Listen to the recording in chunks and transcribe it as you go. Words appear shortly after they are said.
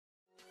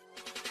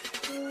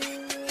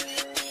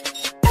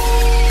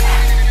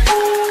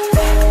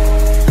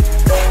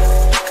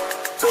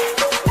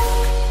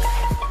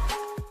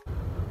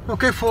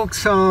Okay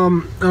folks,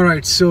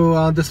 alright,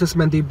 so this is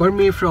Mandeep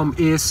Burmi from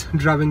ACE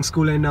Driving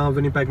School in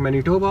Winnipeg,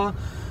 Manitoba.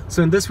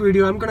 So in this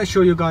video I'm going to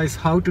show you guys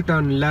how to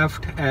turn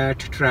left at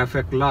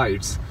traffic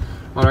lights.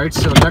 Alright,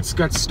 so let's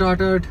get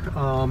started.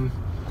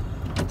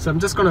 So I'm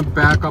just going to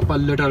back up a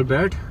little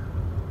bit.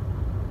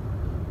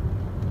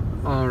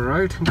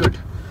 Alright, good.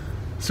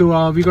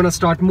 So we're going to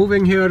start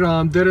moving here.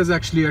 There is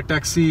actually a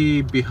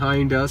taxi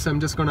behind us. I'm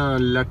just going to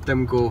let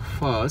them go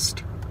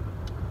first.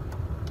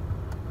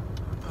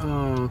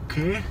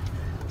 Okay,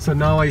 so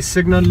now I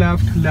signal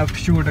left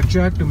shoulder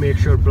check to make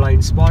sure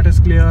blind spot is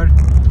clear.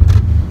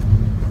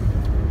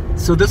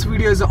 So this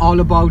video is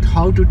all about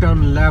how to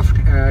turn left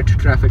at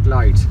traffic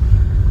lights.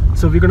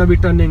 So we're gonna be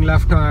turning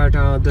left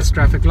at this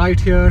traffic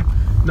light here.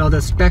 Now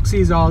this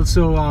taxi is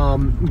also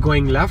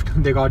going left.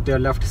 They got their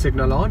left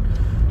signal on.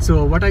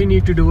 So what I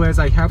need to do is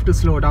I have to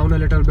slow down a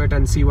little bit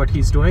and see what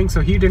he's doing. So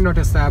he did not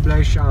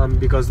establish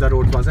because the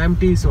road was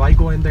empty. So I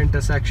go in the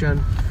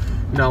intersection.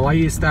 Now I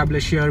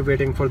establish here,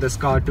 waiting for this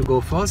car to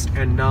go first,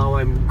 and now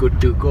I'm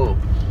good to go.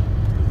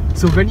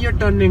 So when you're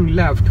turning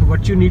left,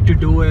 what you need to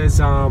do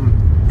is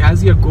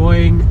as you're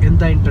going in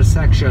the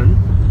intersection,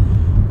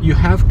 you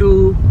have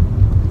to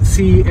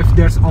see if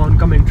there's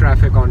oncoming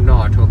traffic or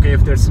not. Okay,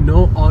 if there's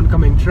no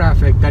oncoming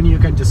traffic, then you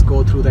can just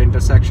go through the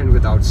intersection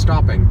without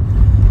stopping.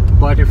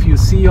 But if you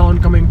see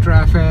oncoming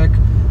traffic,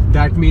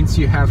 that means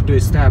you have to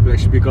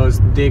establish because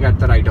they get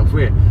the right of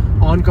way.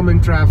 Oncoming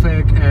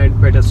traffic and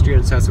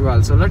pedestrians as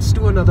well. So let's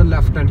do another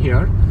left turn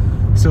here.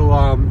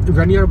 So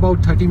when you're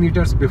about 30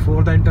 meters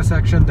before the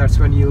intersection, that's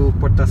when you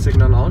put the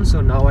signal on.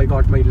 So now I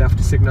got my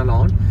left signal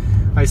on.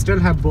 I still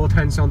have both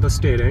hands on the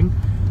steering,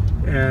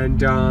 and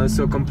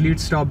so complete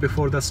stop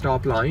before the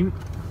stop line.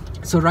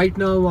 So right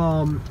now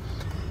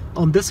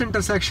on this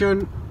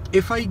intersection,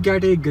 if I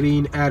get a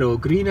green arrow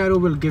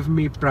will give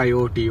me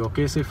priority.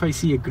 Okay, so if I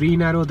see a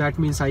green arrow, that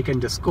means I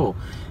can just go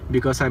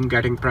because I'm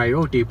getting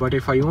priority. But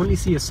if I only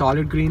see a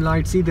solid green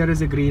light, see there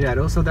is a green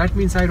arrow, so that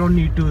means I don't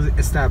need to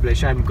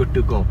establish, I'm good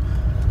to go.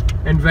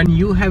 And when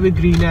you have a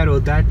green arrow,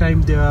 that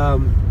time the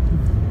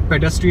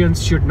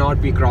pedestrians should not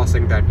be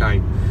crossing that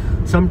time.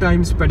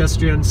 Sometimes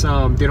pedestrians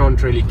they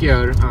don't really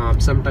care,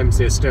 sometimes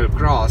they still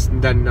cross,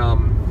 then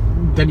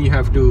you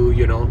have to,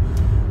 you know,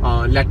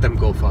 let them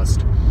go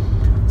first.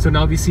 So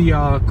now we see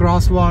a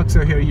crosswalk,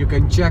 so here you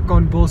can check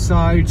on both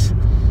sides.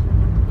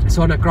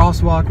 So on a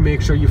crosswalk,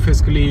 make sure you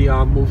physically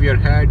move your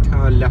head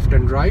left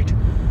and right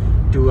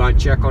to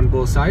check on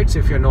both sides.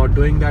 If you're not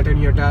doing that in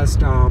your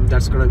test,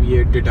 that's going to be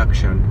a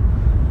deduction.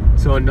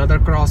 So another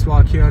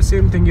crosswalk here,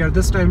 same thing here.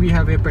 This time we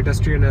have a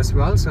pedestrian as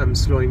well, so I'm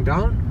slowing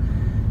down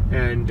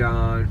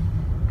and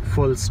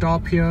full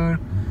stop here.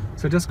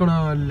 So just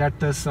gonna let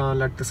this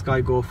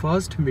guy go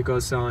first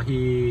because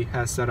he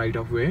has the right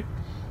of way.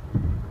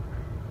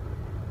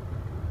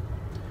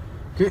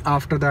 Okay,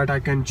 after that I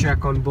can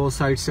check on both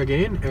sides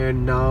again,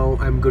 and now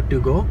I'm good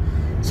to go.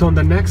 So on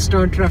the next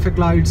traffic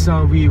lights,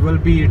 we will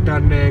be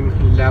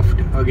turning left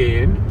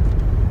again.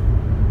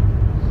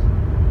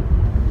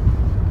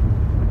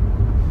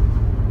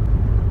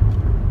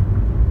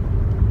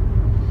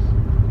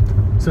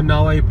 So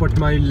now I put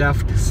my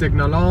left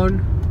signal on,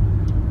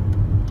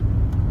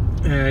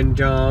 and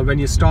when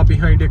you stop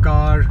behind a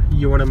car,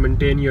 you want to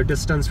maintain your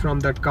distance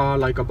from that car,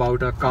 like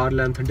about a car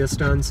length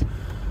distance.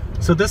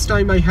 So this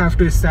time I have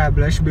to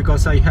establish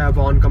because I have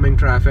oncoming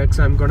traffic,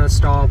 so I'm gonna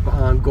stop,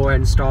 go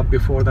and stop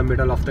before the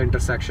middle of the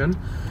intersection.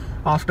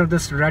 After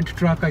this red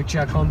truck, I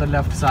check on the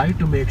left side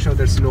to make sure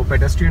there's no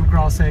pedestrian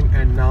crossing,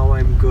 and now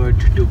I'm good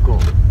to go.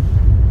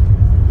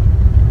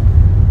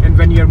 And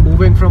when you're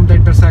moving from the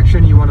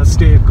intersection, you want to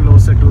stay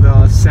closer to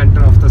the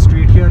center of the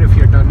street here. If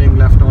you're turning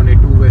left on a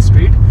two-way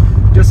street,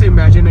 just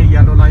imagine a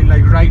yellow line.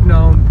 Like right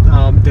now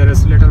there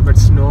is little bit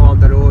snow on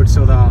the road,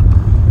 so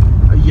the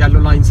yellow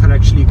lines are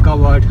actually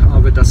covered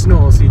with the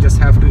snow. So you just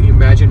have to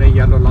imagine a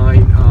yellow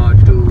line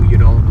to, you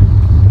know,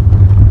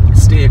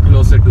 stay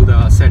closer to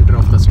the center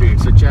of the street.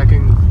 So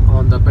checking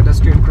on the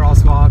pedestrian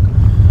crosswalk.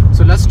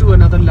 So let's do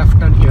another left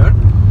turn here.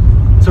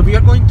 So we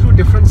are going through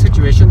different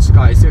situations,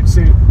 guys. It's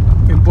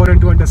important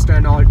to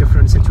understand all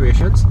different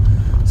situations.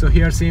 So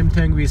here same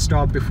thing, we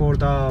stop before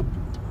the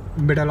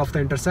middle of the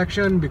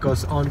intersection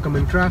because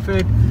oncoming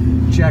traffic,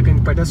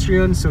 checking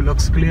pedestrians, so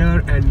looks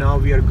clear, and now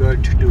we are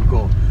good to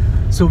go.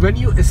 So when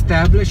you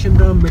establish in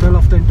the middle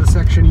of the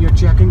intersection, you're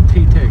checking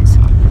three things.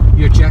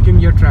 You're checking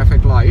your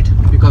traffic light,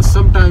 because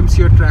sometimes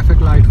your traffic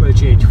light will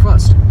change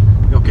first.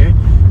 Okay,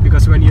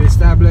 because when you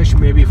establish,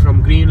 maybe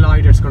from green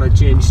light it's going to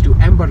change to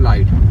amber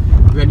light.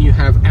 When you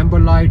have amber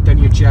light, then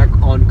you check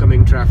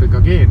oncoming traffic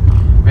again,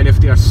 and if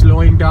they are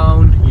slowing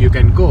down, you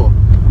can go.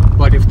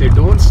 But if they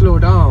don't slow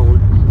down,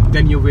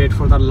 then you wait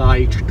for the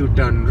light to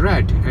turn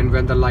red, and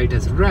when the light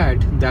is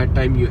red, that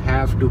time you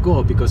have to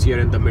go because you're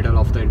in the middle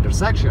of the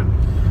intersection.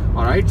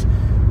 All right,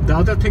 the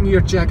other thing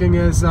you're checking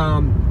is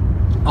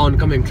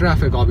oncoming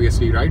traffic,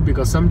 obviously, right?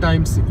 Because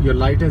sometimes your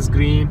light is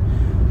green,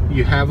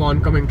 you have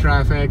oncoming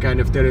traffic, and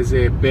if there is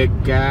a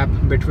big gap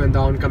between the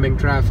oncoming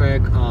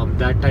traffic,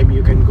 that time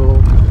you can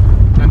go.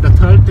 And the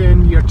third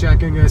thing you're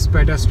checking is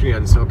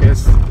pedestrians. Okay,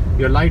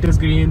 your light is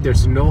green,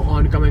 there's no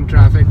oncoming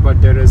traffic, but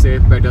there is a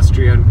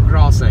pedestrian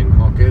crossing.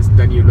 Okay, so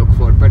then you look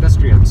for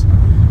pedestrians.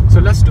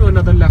 So let's do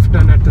another left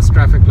turn at this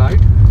traffic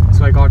light.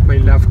 So I got my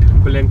left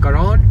blinker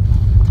on,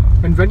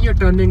 and when you're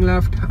turning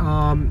left,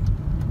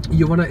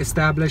 you want to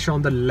establish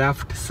on the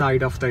left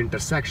side of the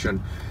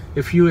intersection.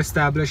 If you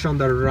establish on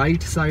the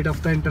right side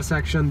of the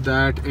intersection,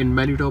 that in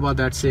Manitoba,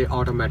 that's a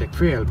automatic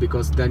fail,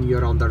 because then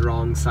you're on the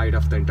wrong side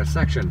of the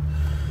intersection.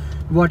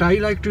 What I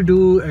like to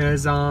do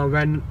is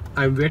when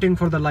I'm waiting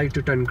for the light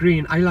to turn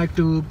green, I like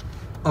to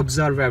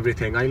observe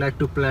everything. I like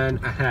to plan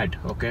ahead.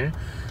 Okay,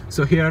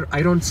 so here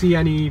I don't see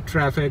any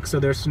traffic, so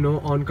there's no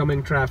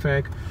oncoming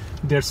traffic,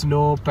 there's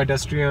no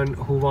pedestrian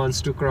who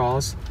wants to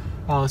cross.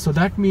 So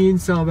that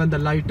means when the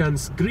light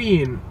turns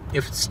green,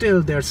 if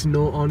still there's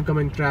no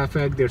oncoming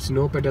traffic, there's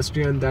no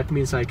pedestrian, that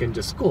means I can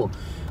just go.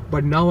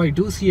 But now I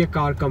do see a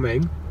car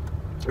coming.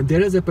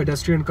 There is a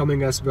pedestrian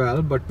coming as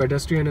well, but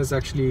pedestrian is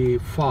actually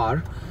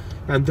far,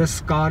 and this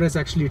car is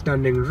actually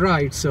turning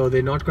right, so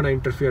they're not going to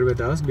interfere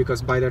with us,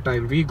 because by the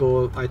time we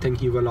go, I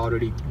think he will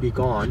already be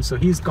gone. So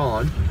he's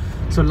gone.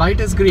 So light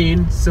is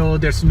green, so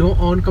there's no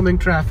oncoming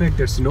traffic,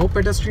 there's no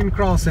pedestrian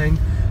crossing,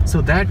 so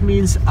that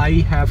means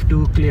I have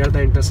to clear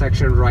the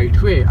intersection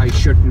right way. I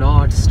should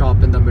not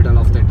stop in the middle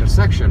of the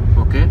intersection.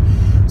 Okay,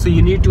 so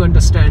you need to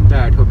understand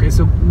that. Okay,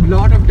 so a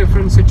lot of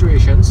different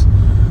situations,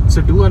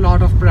 so do a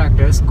lot of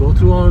practice, go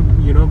through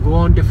on, go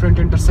on different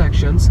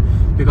intersections,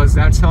 because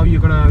that's how you're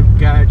gonna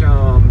get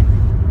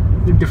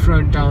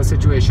different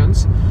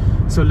situations.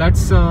 So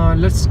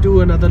let's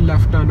do another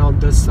left turn on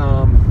this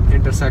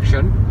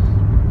intersection.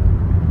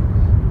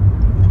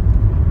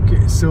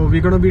 Okay, so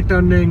we're gonna be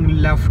turning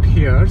left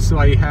here. So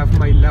I have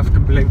my left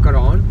blinker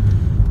on,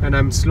 and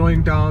I'm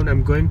slowing down.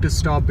 I'm going to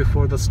stop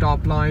before the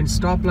stop line.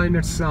 Stop line,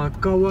 it's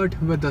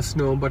covered with the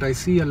snow, but I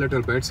see a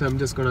little bit, so I'm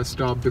just gonna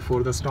stop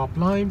before the stop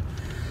line.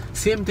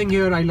 Same thing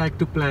here, I like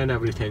to plan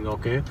everything.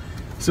 Okay,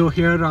 so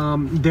here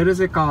there is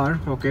a car.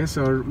 Okay,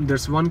 so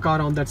there's one car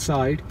on that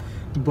side,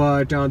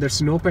 but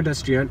there's no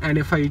pedestrian. And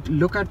if I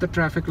look at the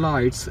traffic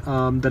lights,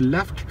 the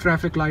left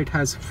traffic light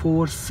has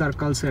 4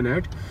 circles in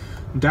it.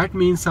 That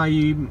means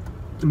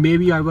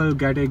maybe I will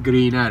get a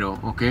green arrow.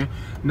 Okay,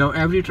 now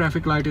every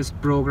traffic light is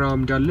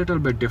programmed a little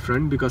bit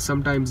different, because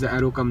sometimes the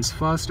arrow comes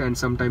first and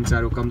sometimes the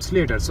arrow comes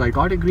later. So I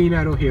got a green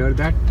arrow here.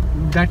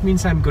 That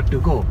means I'm good to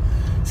go.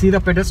 See,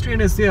 the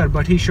pedestrian is there,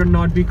 but he should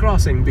not be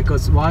crossing.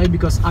 Because why?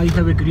 Because I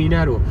have a green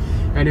arrow,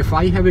 and if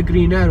I have a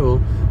green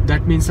arrow,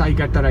 that means I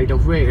get the right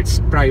of way.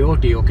 It's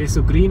priority. Okay,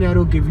 so green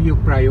arrow give you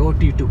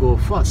priority to go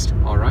first.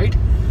 All right,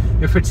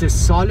 if it's a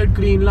solid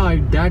green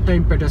light, that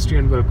time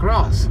pedestrian will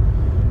cross.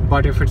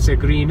 But if it's a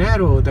green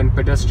arrow, then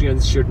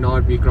pedestrians should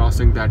not be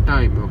crossing that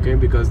time. Okay,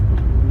 because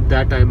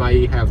that time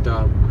I have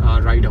the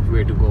right of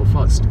way to go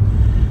first.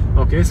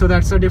 Okay, so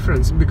that's the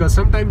difference. Because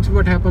sometimes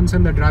what happens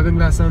in the driving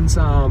lessons,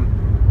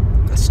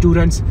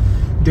 students,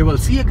 they will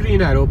see a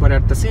green arrow, but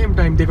at the same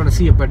time they're going to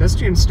see a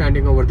pedestrian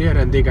standing over there,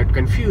 and they get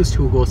confused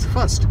who goes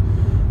first.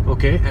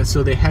 Okay, and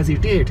so they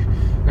hesitate,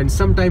 and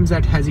sometimes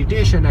that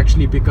hesitation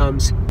actually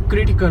becomes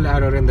critical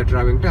error in the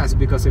driving test,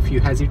 because if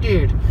you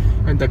hesitate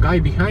and the guy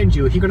behind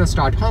you, he's gonna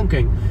start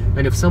honking,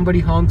 and if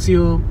somebody honks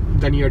you,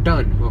 then you're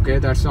done. Okay,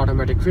 that's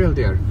automatic fail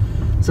there.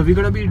 So we're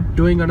gonna be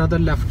doing another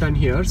left turn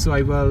here, so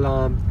I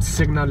will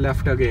signal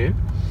left again,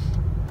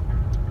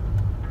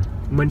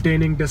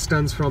 maintaining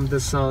distance from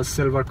this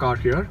silver car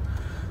here.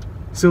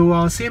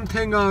 So same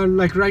thing,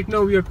 like right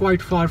now we are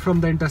quite far from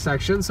the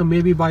intersection, so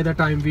maybe by the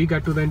time we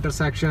get to the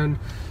intersection,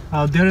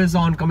 there is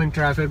oncoming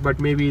traffic,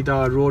 but maybe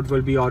the road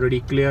will be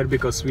already clear,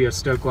 because we are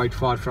still quite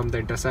far from the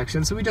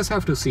intersection. So we just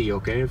have to see.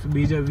 Okay,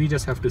 we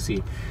just have to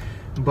see.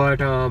 But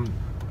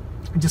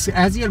just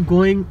as you're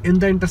going in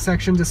the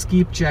intersection, just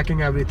keep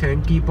checking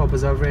everything, keep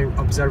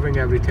observing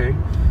everything.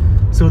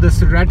 So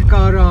this red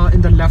car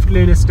in the left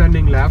lane is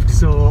turning left,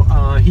 so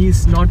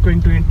he's not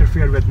going to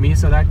interfere with me,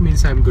 so that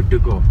means I'm good to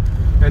go.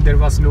 And there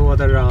was no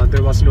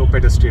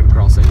pedestrian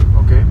crossing.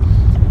 Okay,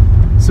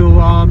 so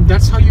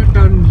that's how you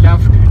turn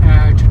left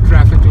at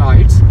traffic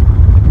lights.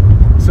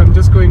 So I'm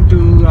just going to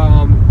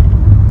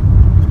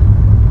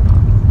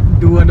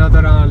do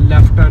another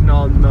left turn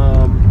on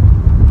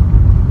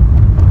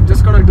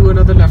just gonna do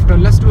another left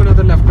turn. Let's do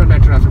another left turn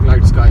at traffic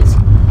lights, guys.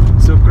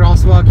 So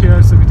crosswalk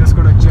here, so we're just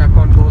gonna check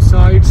on both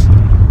sides,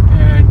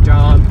 and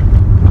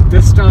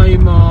this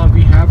time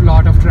we have a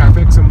lot of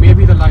traffic, so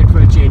maybe the light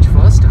will change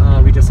first.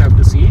 We just have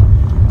to see.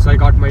 So I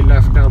got my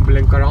left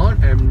blinker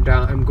on, and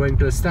I'm going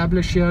to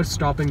establish here,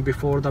 stopping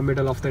before the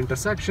middle of the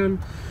intersection.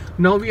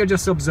 Now we are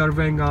just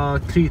observing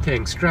 3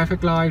 things: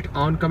 traffic light,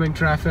 oncoming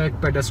traffic,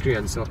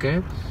 pedestrians.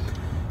 Okay,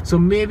 so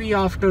maybe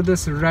after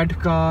this red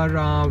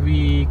car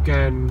we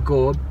can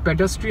go.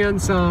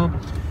 Pedestrians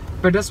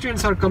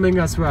are coming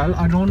as well.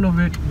 I don't know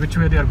which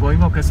way they are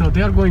going. Okay, so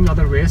they are going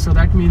other way, so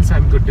that means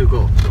I'm good to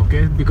go.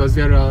 Okay, because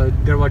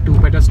there were 2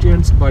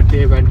 pedestrians, but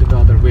they went the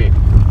other way.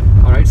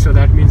 All right, so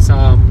that means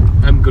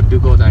I'm good to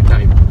go that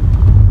time.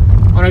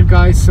 Alright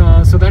guys,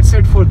 so that's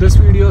it for this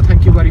video.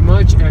 Thank you very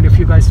much, and if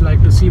you guys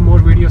like to see more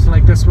videos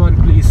like this one,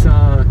 please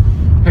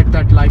hit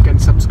that like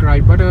and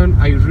subscribe button.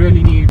 I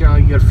really need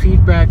your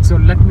feedback, so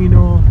let me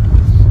know,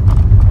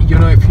 you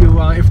know,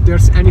 if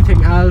there's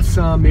anything else,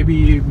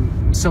 maybe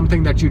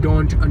something that you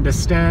don't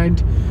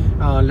understand,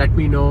 let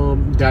me know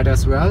that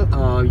as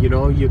well. You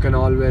know, you can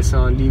always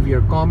leave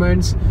your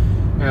comments,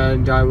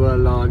 and I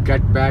will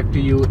get back to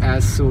you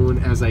as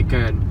soon as I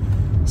can.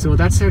 So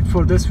that's it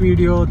for this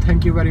video.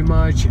 Thank you very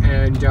much,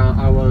 and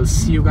I will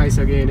see you guys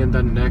again in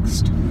the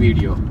next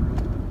video.